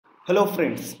Hello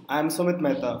friends, I am Sumit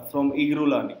Mehta from Eguru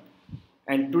Learning,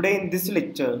 and today in this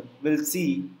lecture we'll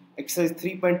see exercise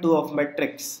 3.2 of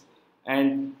matrix,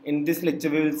 and in this lecture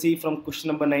we will see from question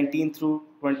number 19 through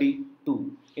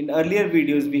 22. In earlier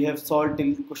videos we have solved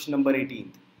till question number 18.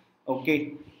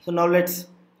 Okay, so now let's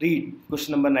read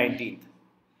question number 19.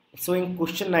 So in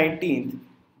question 19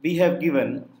 we have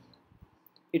given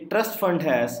a trust fund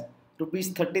has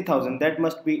rupees 30,000 that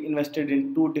must be invested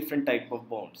in two different type of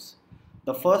bonds.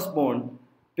 The first bond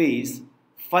pays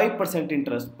 5%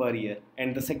 interest per year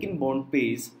and the second bond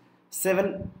pays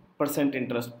 7%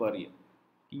 interest per year.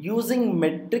 Using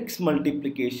matrix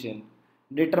multiplication,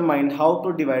 determine how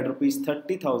to divide rupees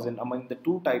 30,000 among the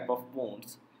two type of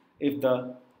bonds if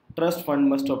the trust fund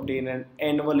must obtain an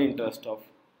annual interest of.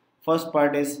 First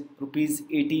part is rupees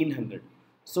 1800.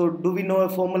 So do we know a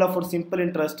formula for simple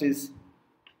interest is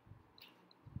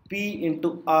P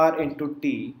into R into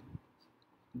T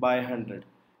by 100,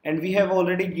 and we have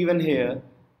already given here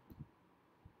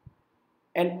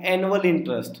an annual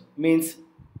interest means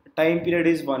time period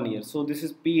is 1 year, so this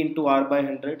is P into R by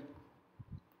 100.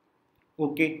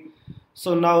 Okay,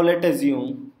 so now let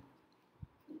assume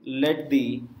let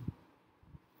the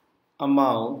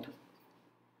amount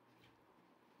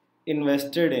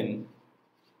invested in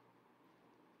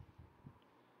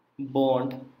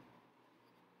bond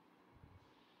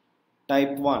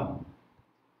type 1,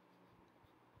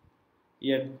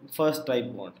 yet first type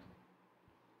bond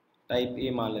type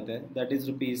A मान लेते हैं, that is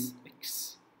rupees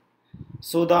X.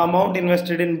 So the amount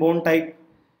invested in bond type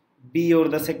B or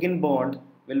the second bond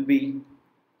will be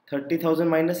 30,000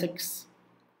 minus X.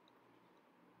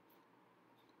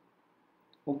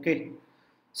 Okay,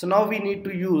 so now we need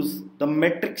to use the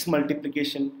matrix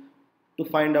multiplication to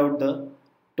find out the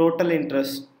total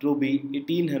interest to be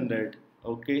 1800.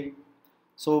 Okay,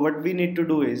 so what we need to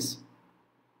do is,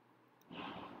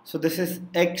 so this is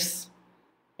X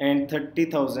and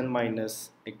 30,000 minus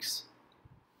X.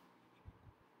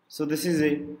 So this is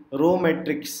a row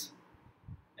matrix,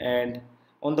 and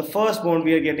on the first bond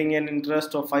we are getting an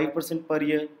interest of 5% per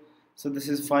year, so this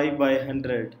is 5 by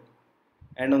 100,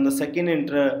 and on the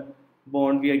second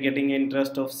bond we are getting an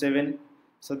interest of 7,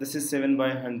 so this is 7 by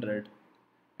 100,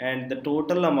 and the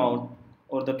total amount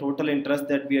or the total interest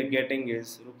that we are getting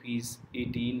is rupees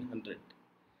 1800.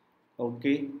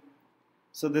 Okay,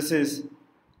 so this is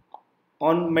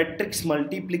on matrix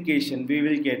multiplication we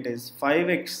will get is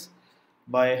 5x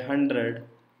by 100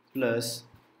 plus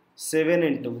 7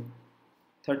 into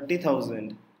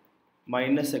 30,000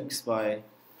 minus x by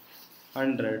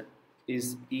 100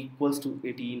 is equals to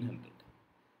 1800.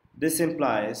 This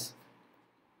implies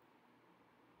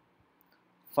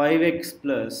 5x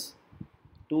plus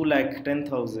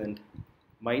 2,10,000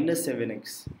 minus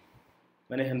 7x,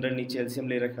 मैंने 100 नीचे LCM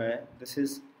ले रखा है, this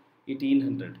is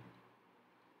 1800.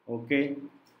 Okay,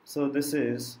 so this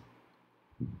is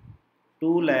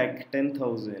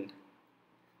 2,10,000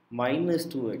 minus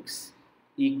 2x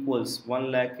equals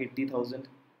 1,80,000.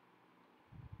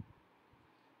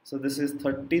 So this is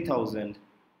 30,000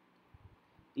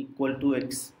 equal to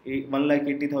x.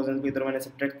 1,80,000 को इधर मैंने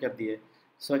subtract कर दिया,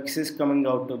 so x is coming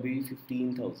out to be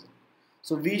 15,000.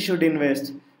 So we should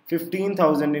invest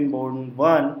 15,000 in bond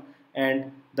 1,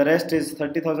 and the rest is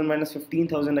 30,000 minus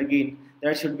 15,000 again,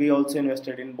 that should be also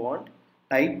invested in bond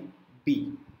type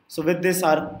B. So with this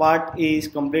our part A is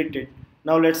completed.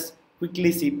 Now let's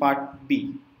quickly see part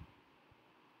B.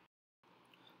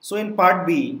 So in part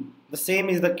B the same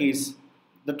is the case.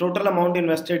 The total amount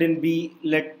invested in B,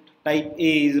 let type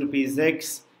A is rupees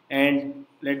X, and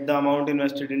let the amount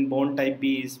invested in bond type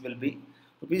B will be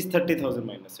rupees 30,000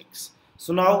 minus X.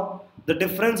 So now the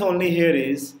difference only here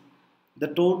is the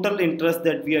total interest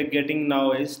that we are getting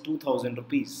now is 2,000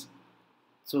 rupees.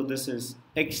 So this is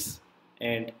X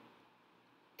and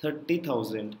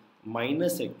 30,000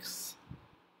 minus X.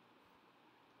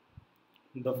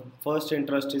 The first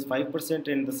interest is 5%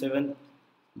 and the 7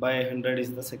 by 100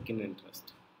 is the second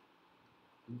interest.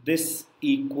 This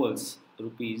equals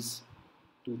rupees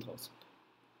 2,000.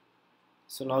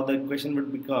 So now the equation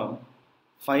would become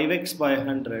 5x by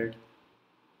 100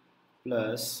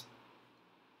 plus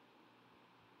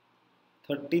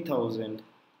 30,000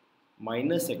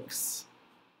 minus x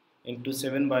into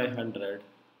 7 by 100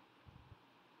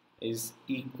 is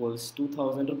equals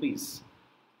 2,000 rupees,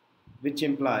 which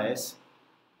implies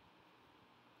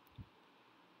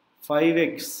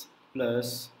 5x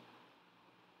plus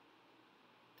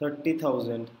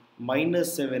 30,000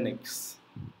 minus 7x,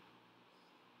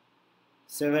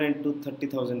 7 into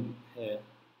 30,000 here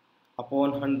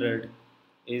upon 100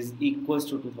 is equals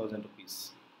to 2,000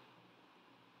 rupees.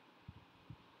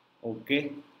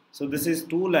 Okay, so this is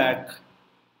 2 lakh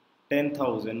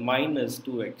 10,000 minus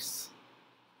 2x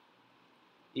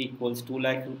equals 2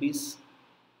 lakh rupees.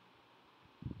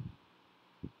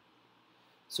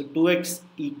 So 2x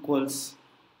equals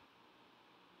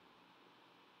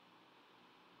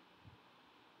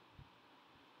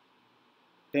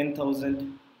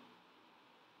 10,000.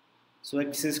 So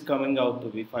x is coming out to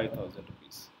be 5,000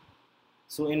 rupees.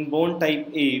 So in bond type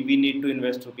A, we need to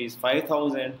invest rupees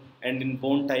 5,000, and in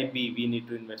bond type B, we need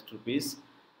to invest rupees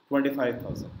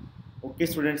 25,000. Okay,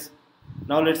 students.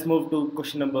 Now let's move to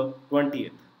question number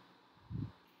 20th.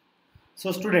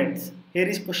 So students, here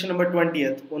is question number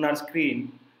 20th on our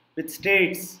screen, which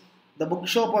states the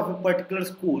bookshop of a particular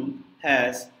school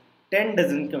has 10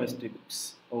 dozen chemistry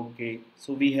books. Okay,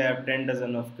 so we have 10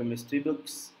 dozen of chemistry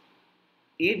books,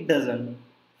 8 dozen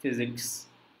physics,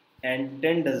 and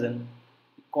 10 dozen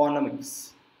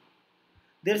economics.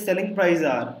 Their selling price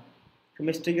are,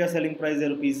 chemistry का selling price is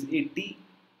rupees 80,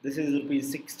 this is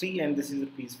rupees 60, and this is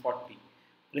rupees 40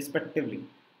 respectively.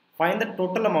 Find the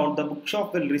total amount the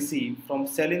bookshop will receive from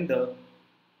selling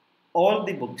all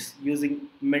the books using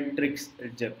matrix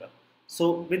algebra.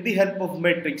 So with the help of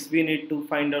matrix, we need to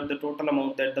find out the total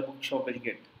amount that the bookshop will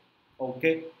get.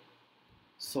 Okay,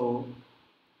 so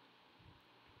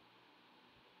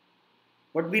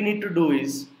what we need to do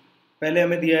is, पहले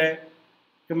हमें दिया है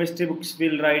chemistry books,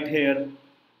 we'll write here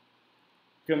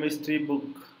chemistry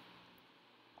book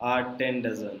are 10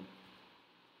 dozen.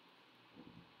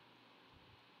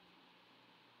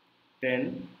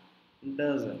 10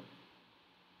 dozen.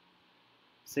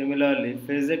 Similarly,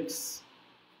 physics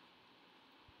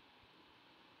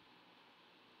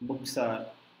books are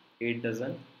 8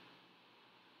 dozen.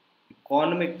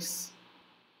 Economics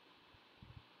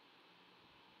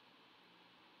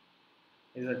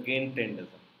is again 10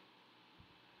 dozen.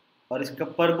 और इसका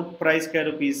पर book price क्या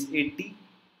है, rupees 80,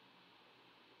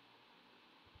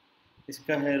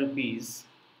 इसका है rupees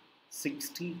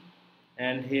 60,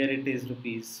 and here it is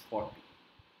rupees 40.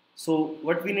 So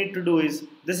what we need to do is,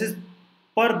 this is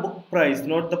per book price,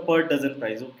 not the per dozen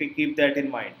price. Okay, keep that in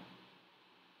mind.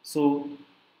 So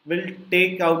we'll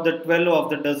take out the 12 of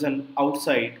the dozen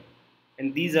outside,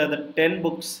 and these are the 10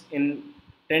 books in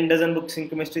 10 dozen books in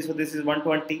chemistry, so this is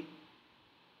 120.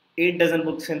 8 dozen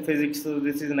books in physics, so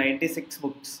this is 96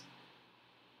 books.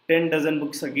 10 dozen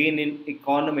books again in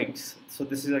economics, so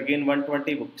this is again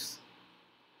 120 books.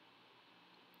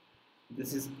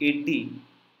 This is 80,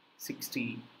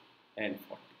 60, and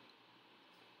 40.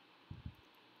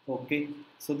 Okay,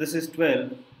 so this is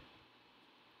 12.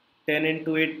 10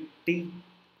 into 80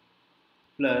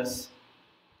 plus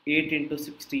 8 into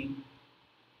 60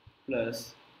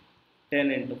 plus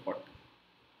 10 into 40.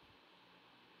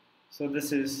 So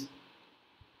this is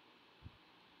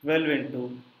 12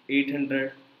 into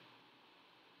 800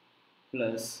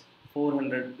 plus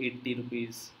 480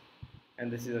 rupees,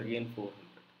 and this is again 400.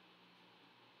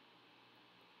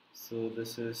 So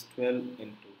this is 12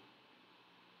 into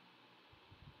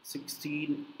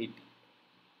 1680.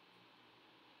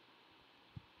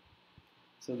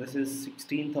 So this is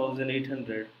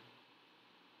 16,800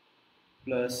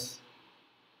 plus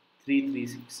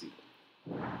 3360.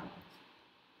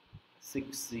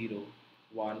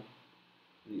 6010.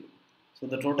 So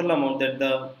the total amount that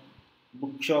the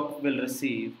bookshop will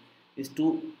receive is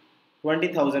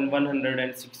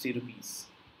 20,160 rupees.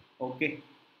 Okay.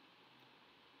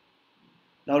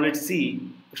 Now let's see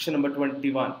question number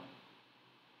 21.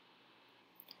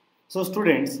 So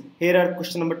students, here are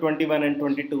question number 21 and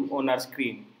 22 on our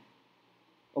screen.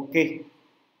 Okay.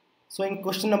 So in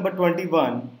question number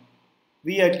 21,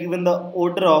 we are given the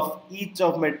order of each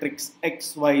of matrix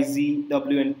x, y, z,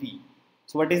 w, and p.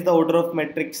 So what is the order of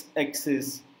matrix x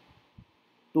is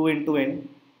 2 into n.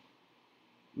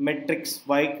 Matrix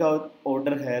y का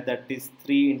order है, that is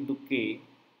 3 into k.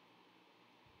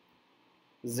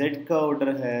 Z का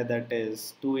order है, that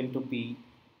is 2 into p.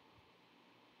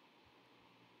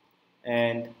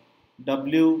 And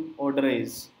w order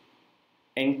is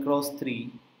n cross 3.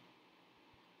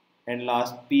 And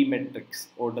last p matrix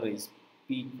order is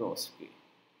P cross K.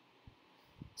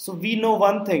 So we know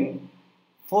one thing,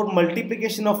 for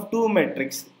multiplication of two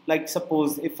matrices, like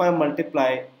suppose if I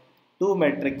multiply two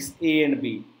matrices A and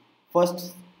B,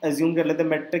 first assume कर लेते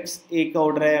matrix A का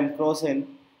order है M cross N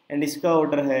and इसका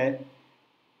order है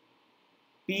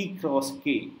P cross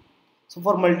K. So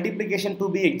for multiplication to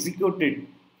be executed,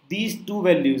 these two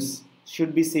values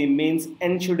should be same, means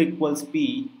N should equals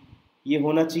P, ये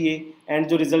होना चाहिए, and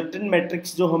जो resultant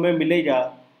matrix जो हमें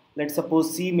मिलेगा, let's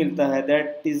suppose C मिलता है,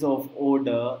 that is of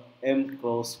order M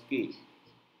cross K.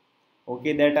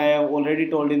 Okay, that I have already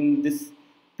told in this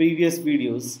previous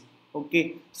videos.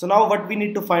 Okay, so now what we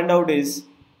need to find out is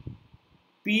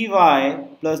py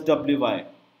plus wy.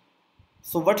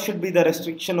 So what should be the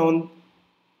restriction on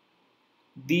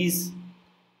these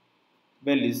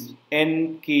values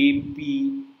n, k,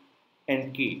 p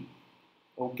and k?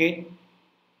 Okay,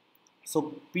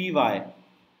 so py,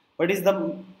 what is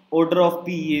the order of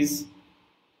p is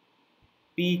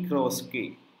p cross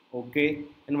k. Okay,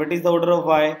 and what is the order of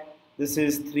y? This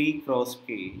is 3 cross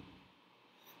k.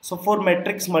 So for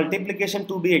matrix multiplication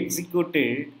to be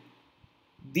executed,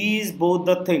 these both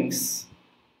the things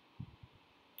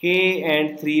k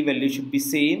and 3 value should be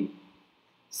same.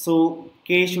 So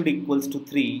k should equals to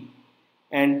 3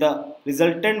 and the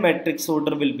resultant matrix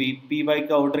order will be py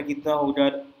का order कितना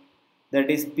होगा, that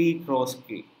is p cross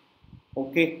k.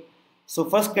 Okay, so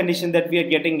first condition that we are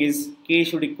getting is k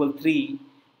should equal 3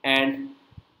 and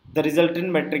the resultant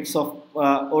matrix of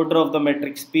order of the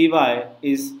matrix py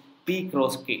is p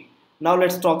cross k. Now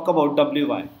let's talk about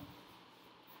wy.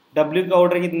 w का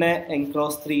order कितना है, n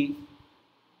cross 3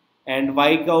 and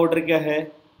y का order क्या है,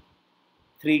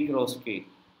 3 cross k.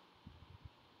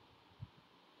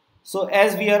 So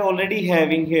as we are already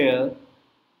having here,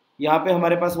 यहाँ पे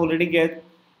हमारे पास already क्या है,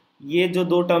 ये जो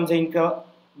दो टर्म्स है इनका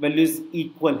वैल्यूज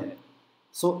इक्वल है.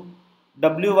 सो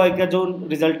डब्ल्यू वाई का जो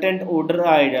रिजल्टेंट ऑर्डर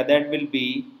आएगा that will be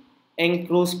n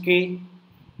cross k.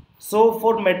 So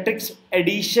for matrix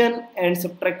addition and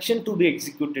subtraction to be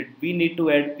executed, we need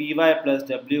to add py plus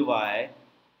wy.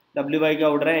 wy का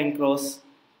order है n cross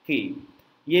k.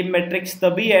 ये matrix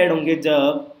तभी add होंगे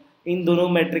जब इन दोनों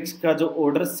matrix का जो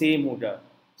ऑर्डर सेम होगा.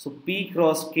 So p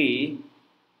cross k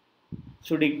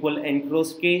should equal n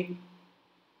cross k.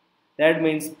 That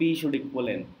means p should equal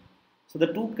n. So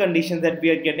the two conditions that we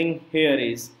are getting here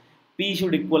is p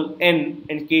should equal n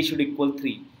and k should equal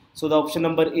 3. So the option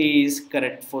number A is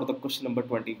correct for the question number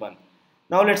 21.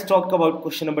 Now let's talk about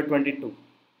question number 22.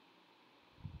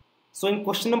 So in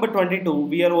question number 22,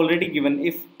 we are already given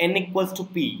if n equals to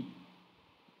p,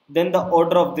 then the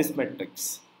order of this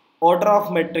matrix. Order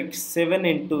of matrix 7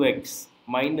 into x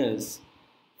minus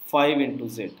 5 into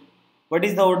z. What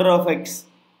is the order of x?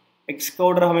 x का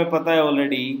order हमें पता है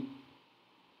already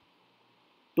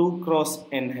 2 cross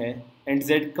n है and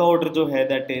z का order जो है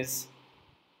that is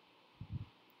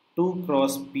 2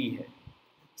 cross p है.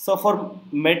 So for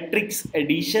matrix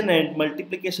addition and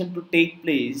multiplication to take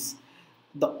place,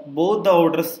 both the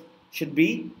orders should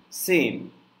be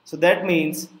same. So that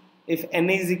means if n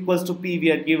is equals to p,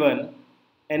 we are given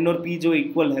n और p जो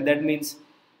equal है, that means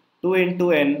 2 into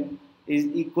n is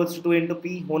equals to 2 into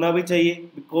p होना भी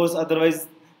चाहिए, because otherwise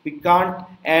we can't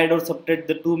add or subtract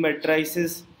the two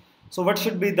matrices. So what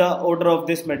should be the order of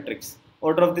this matrix?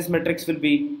 Order of this matrix will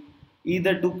be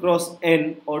either 2 cross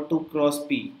n or 2 cross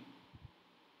p.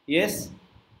 Yes,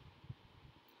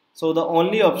 so the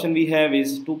only option we have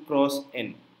is 2 cross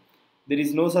n. There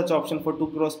is no such option for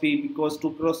 2 cross p because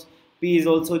 2 cross p is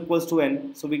also equals to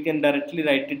n, so we can directly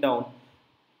write it down.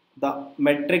 The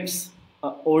matrix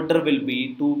order will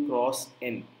be 2 cross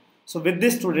n. So with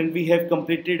this, student, we have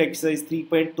completed exercise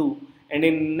 3.2 and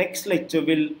in next lecture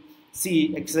we'll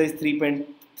see exercise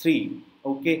 3.3.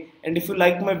 okay, and if you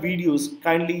like my videos,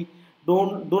 kindly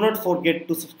do not forget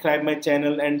to subscribe my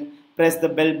channel and press the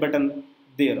bell button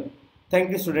there.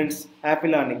 Thank you, students. Happy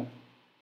learning.